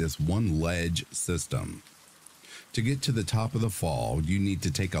be this one ledge system. To get to the top of the fall, you need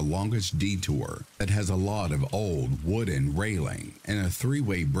to take a longish detour that has a lot of old wooden railing and a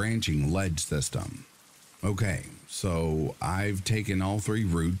 3-way branching ledge system. Okay, so I've taken all three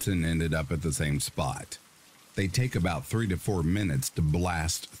routes and ended up at the same spot. They take about 3 to 4 minutes to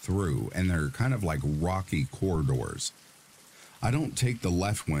blast through, and they're kind of like rocky corridors. I don't take the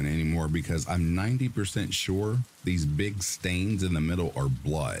left one anymore because I'm 90% sure these big stains in the middle are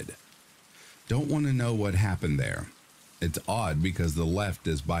blood. Don't want to know what happened there. It's odd because the left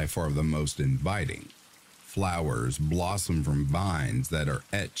is by far the most inviting. Flowers blossom from vines that are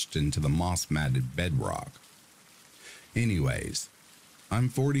etched into the moss-matted bedrock. Anyways, I'm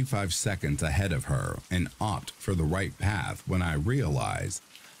 45 seconds ahead of her and opt for the right path when I realize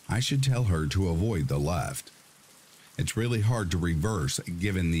I should tell her to avoid the left. It's really hard to reverse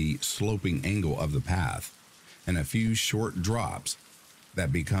given the sloping angle of the path and a few short drops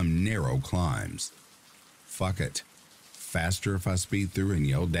that become narrow climbs. Fuck it. Faster if I speed through and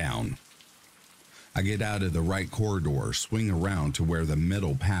yell down. I get out of the right corridor, swing around to where the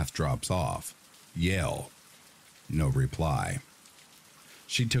middle path drops off. Yell. No reply.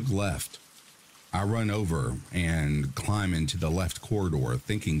 She took left. I run over and climb into the left corridor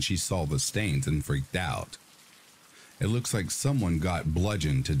thinking she saw the stains and freaked out. It looks like someone got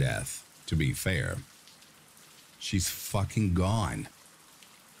bludgeoned to death, to be fair. She's fucking gone.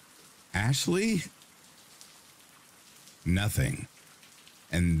 Ashley? Nothing.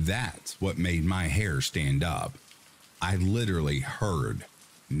 And that's what made my hair stand up. I literally heard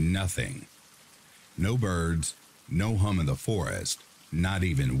nothing. No birds, no hum of the forest, not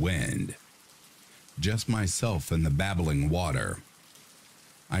even wind. Just myself and the babbling water.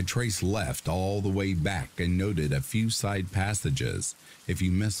 I traced left all the way back and noted a few side passages if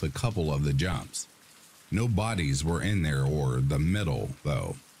you miss a couple of the jumps. No bodies were in there or the middle,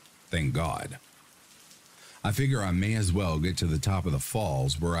 though. Thank God. I figure I may as well get to the top of the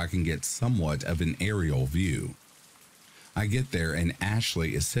falls where I can get somewhat of an aerial view. I get there and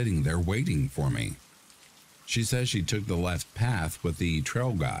Ashley is sitting there waiting for me. She says she took the left path with the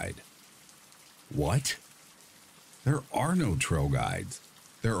trail guide. What? There are no trail guides.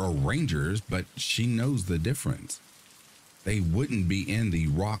 There are rangers, but she knows the difference. They wouldn't be in the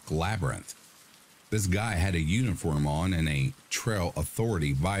rock labyrinth. This guy had a uniform on and a trail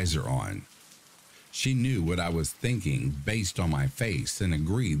authority visor on. She knew what I was thinking based on my face and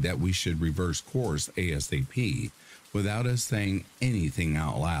agreed that we should reverse course ASAP without us saying anything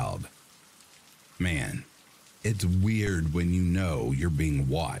out loud. Man, it's weird when you know you're being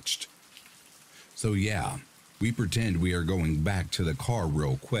watched. So yeah, we pretend we are going back to the car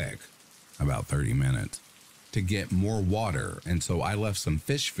real quick, about 30 minutes, to get more water, and so I left some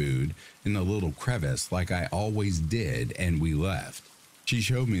fish food in a little crevice like I always did, and we left. She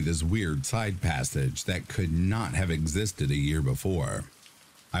showed me this weird side passage that could not have existed a year before.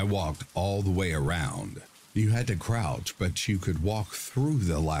 I walked all the way around. You had to crouch, but you could walk through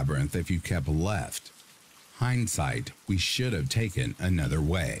the labyrinth if you kept left. Hindsight, we should have taken another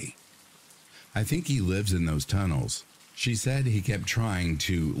way. I think he lives in those tunnels. She said he kept trying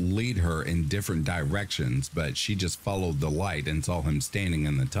to lead her in different directions, but she just followed the light and saw him standing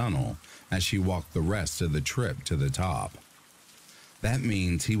in the tunnel as she walked the rest of the trip to the top. That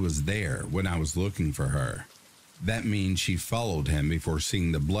means he was there when I was looking for her. That means she followed him before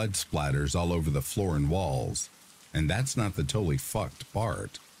seeing the blood splatters all over the floor and walls. And that's not the totally fucked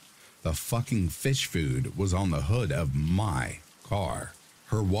part. The fucking fish food was on the hood of my car.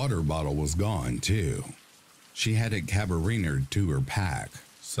 Her water bottle was gone too. She had it carabined to her pack,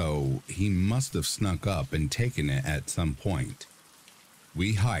 so he must have snuck up and taken it at some point.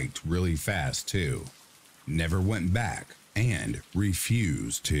 We hiked really fast too. Never went back and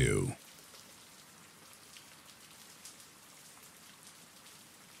refused to.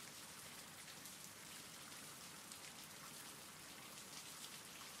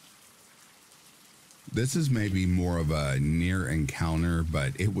 This is maybe more of a near encounter,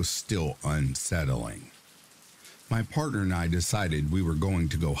 but it was still unsettling. My partner and I decided we were going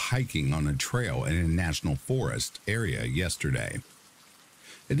to go hiking on a trail in a national forest area yesterday.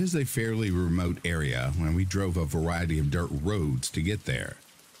 It is a fairly remote area, and we drove a variety of dirt roads to get there.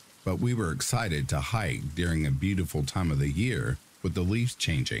 But we were excited to hike during a beautiful time of the year with the leaves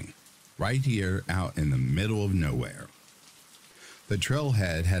changing, right here out in the middle of nowhere. The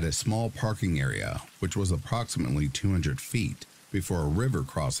trailhead had a small parking area, which was approximately 200 feet before a river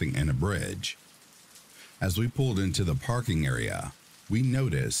crossing and a bridge. As we pulled into the parking area, we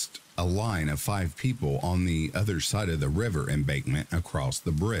noticed a line of 5 people on the other side of the river embankment across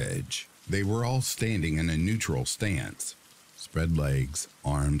the bridge. They were all standing in a neutral stance, spread legs,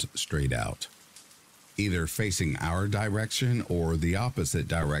 arms straight out, either facing our direction or the opposite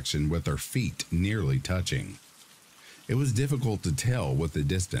direction with their feet nearly touching. It was difficult to tell with the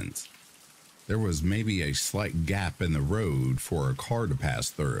distance. There was maybe a slight gap in the road for a car to pass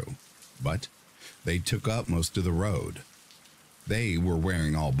through, but they took up most of the road. They were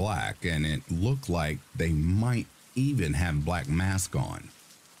wearing all black, and it looked like they might even have black masks on,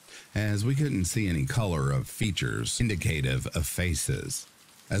 as we couldn't see any color of features indicative of faces.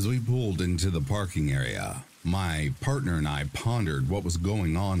 As we pulled into the parking area, my partner and I pondered what was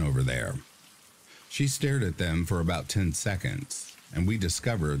going on over there. She stared at them for about 10 seconds, and we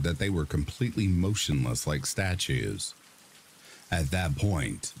discovered that they were completely motionless like statues. At that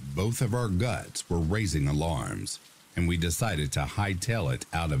point, both of our guts were raising alarms, and we decided to hightail it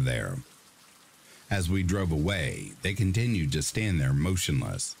out of there. As we drove away, they continued to stand there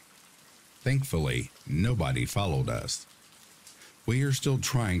motionless. Thankfully, nobody followed us. We are still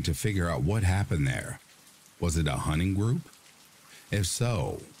trying to figure out what happened there. Was it a hunting group? If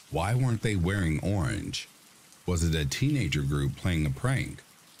so, why weren't they wearing orange? Was it a teenager group playing a prank?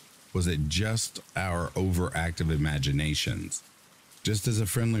 Was it just our overactive imaginations? Just as a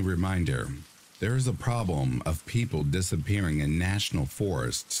friendly reminder, there is a problem of people disappearing in national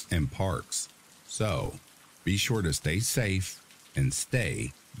forests and parks. So, be sure to stay safe and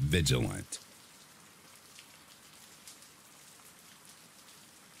stay vigilant.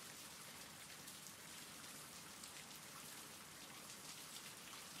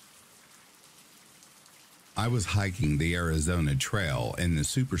 I was hiking the Arizona Trail in the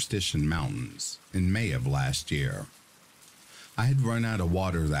Superstition Mountains in May of last year. I had run out of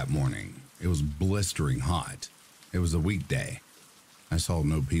water that morning. It was blistering hot. It was a weekday. I saw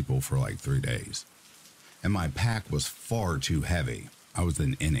no people for like 3 days, and my pack was far too heavy. I was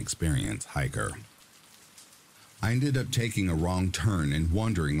an inexperienced hiker. I ended up taking a wrong turn and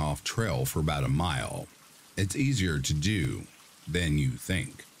wandering off trail for about a mile. It's easier to do than you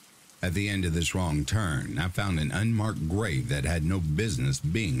think. At the end of this wrong turn, I found an unmarked grave that had no business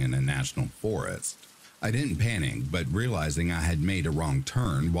being in a national forest. I didn't panic, but realizing I had made a wrong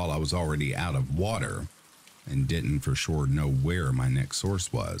turn while I was already out of water and didn't for sure know where my next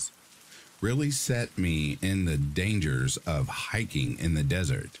source was, really set me in the dangers of hiking in the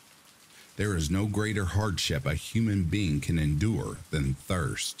desert. There is no greater hardship a human being can endure than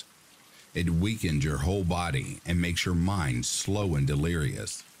thirst. It weakens your whole body and makes your mind slow and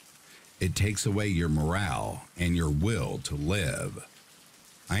delirious. It takes away your morale and your will to live.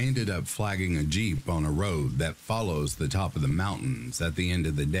 I ended up flagging a Jeep on a road that follows the top of the mountains at the end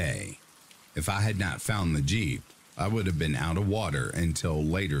of the day. If I had not found the Jeep, I would have been out of water until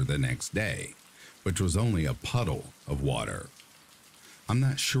later the next day, which was only a puddle of water. I'm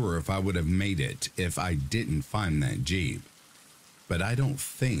not sure if I would have made it if I didn't find that Jeep, but I don't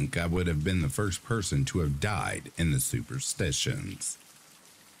think I would have been the first person to have died in the superstitions.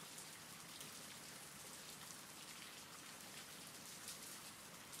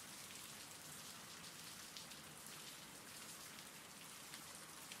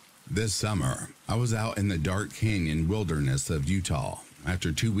 This summer, I was out in the dark canyon wilderness of Utah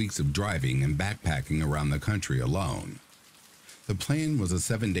after 2 weeks of driving and backpacking around the country alone. The plan was a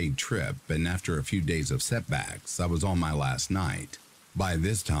 7-day trip, and after a few days of setbacks, I was on my last night. By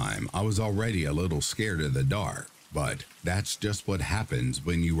this time, I was already a little scared of the dark, but that's just what happens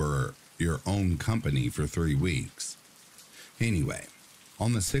when you are your own company for 3 weeks. Anyway,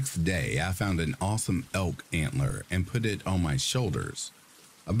 on the 6th day, I found an awesome elk antler and put it on my shoulders,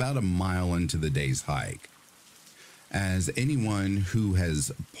 about a mile into the day's hike. As anyone who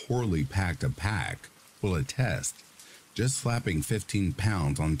has poorly packed a pack will attest, just slapping 15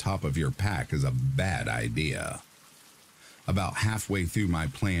 pounds on top of your pack is a bad idea. About halfway through my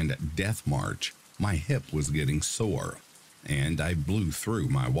planned death march, my hip was getting sore, and I blew through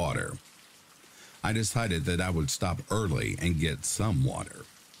my water. I decided that I would stop early and get some water.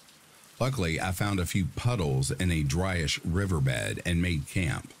 Luckily, I found a few puddles in a dryish riverbed and made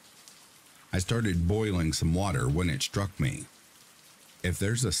camp. I started boiling some water when it struck me. If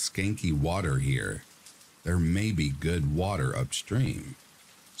there's a skanky water here, there may be good water upstream.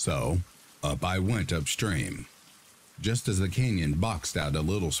 So, up I went upstream. Just as the canyon boxed out a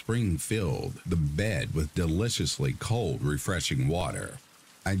little spring filled the bed with deliciously cold, refreshing water.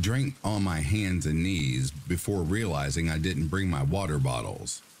 I drank on my hands and knees before realizing I didn't bring my water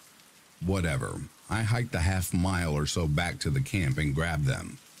bottles. Whatever, I hiked a half mile or so back to the camp and grabbed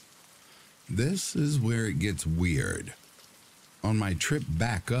them. This is where it gets weird. On my trip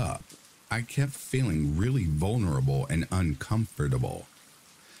back up, I kept feeling really vulnerable and uncomfortable.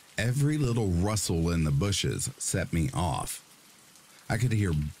 Every little rustle in the bushes set me off. I could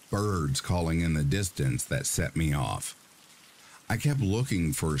hear birds calling in the distance that set me off. I kept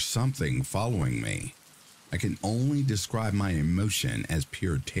looking for something following me. I can only describe my emotion as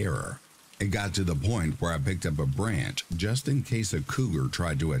pure terror. It got to the point where I picked up a branch just in case a cougar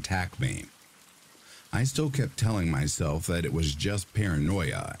tried to attack me. I still kept telling myself that it was just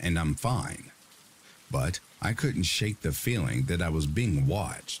paranoia and I'm fine, but I couldn't shake the feeling that I was being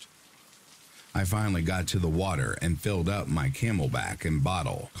watched. I finally got to the water and filled up my Camelback and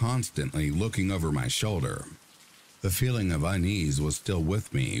bottle, constantly looking over my shoulder. The feeling of unease was still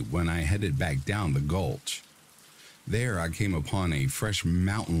with me when I headed back down the gulch. There I came upon a fresh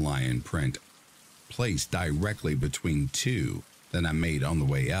mountain lion print placed directly between two that I made on the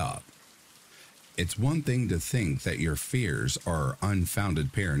way up. It's one thing to think that your fears are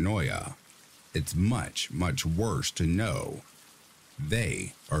unfounded paranoia. It's much, much worse to know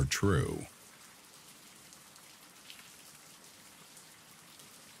they are true.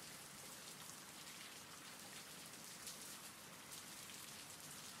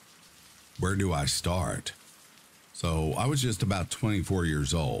 Where do I start? So I was just about 24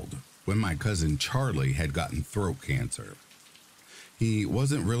 years old when my cousin Charlie had gotten throat cancer. He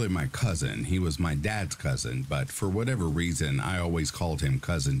wasn't really my cousin, he was my dad's cousin, but for whatever reason, I always called him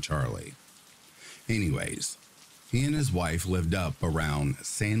Cousin Charlie. Anyways, he and his wife lived up around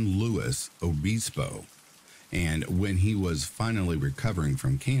San Luis Obispo, and when he was finally recovering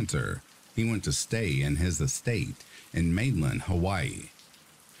from cancer, he went to stay in his estate in mainland Hawaii.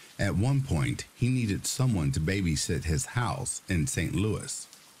 At one point, he needed someone to babysit his house in St. Louis,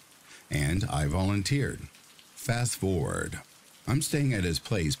 and I volunteered. Fast forward, I'm staying at his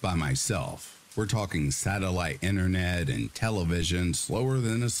place by myself. We're talking satellite internet and television slower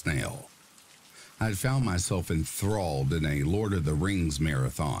than a snail. I'd found myself enthralled in a Lord of the Rings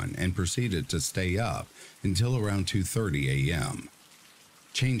marathon and proceeded to stay up until around 2:30 a.m.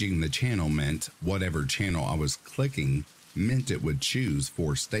 Changing the channel meant whatever channel I was clicking meant it would choose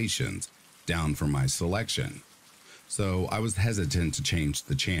 4 stations down from my selection, so I was hesitant to change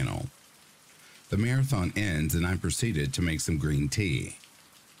the channel. The marathon ends and I proceeded to make some green tea.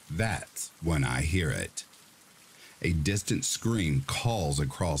 That's when I hear it. A distant scream calls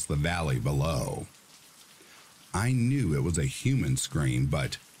across the valley below. I knew it was a human scream,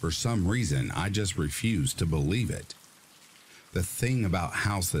 but for some reason I just refused to believe it. The thing about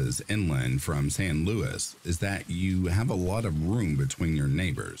houses inland from San Luis is that you have a lot of room between your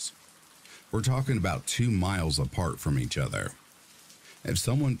neighbors. We're talking about 2 miles apart from each other. If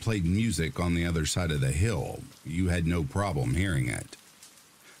someone played music on the other side of the hill, you had no problem hearing it.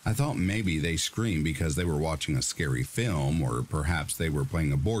 I thought maybe they screamed because they were watching a scary film, or perhaps they were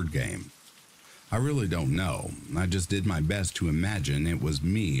playing a board game. I really don't know. I just did my best to imagine it was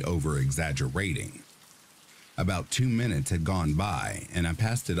me over-exaggerating. About 2 minutes had gone by, and I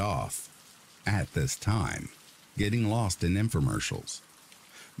passed it off at this time, getting lost in infomercials.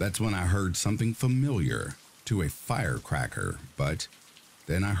 That's when I heard something familiar to a firecracker, but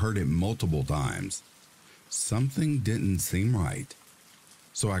then I heard it multiple times. Something didn't seem right,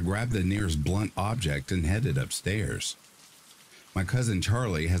 so I grabbed the nearest blunt object and headed upstairs. My cousin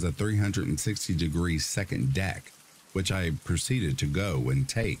Charlie has a 360-degree second deck, which I proceeded to go and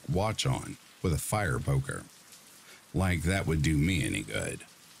take watch on with a fire poker. Like that would do me any good.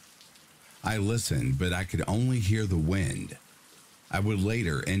 I listened, but I could only hear the wind. I would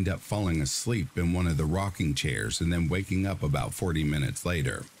later end up falling asleep in one of the rocking chairs and then waking up about 40 minutes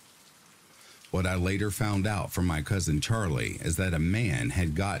later. What I later found out from my cousin Charlie is that a man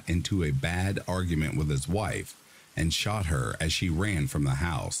had got into a bad argument with his wife and shot her as she ran from the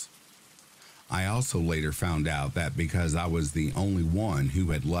house. I also later found out that because I was the only one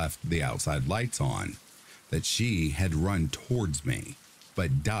who had left the outside lights on, that she had run towards me,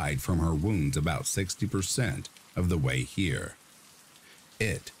 but died from her wounds about 60% of the way here.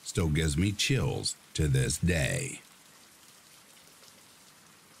 It still gives me chills to this day.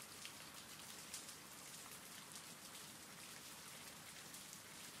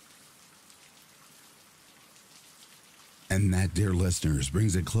 And that, dear listeners,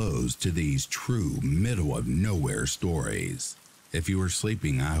 brings a close to these true middle-of-nowhere stories. If you are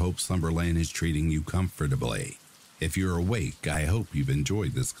sleeping, I hope Slumberland is treating you comfortably. If you're awake, I hope you've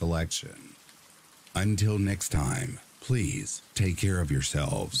enjoyed this collection. Until next time, please take care of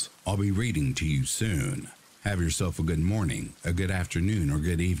yourselves. I'll be reading to you soon. Have yourself a good morning, a good afternoon, or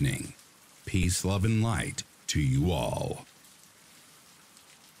good evening. Peace, love, and light to you all.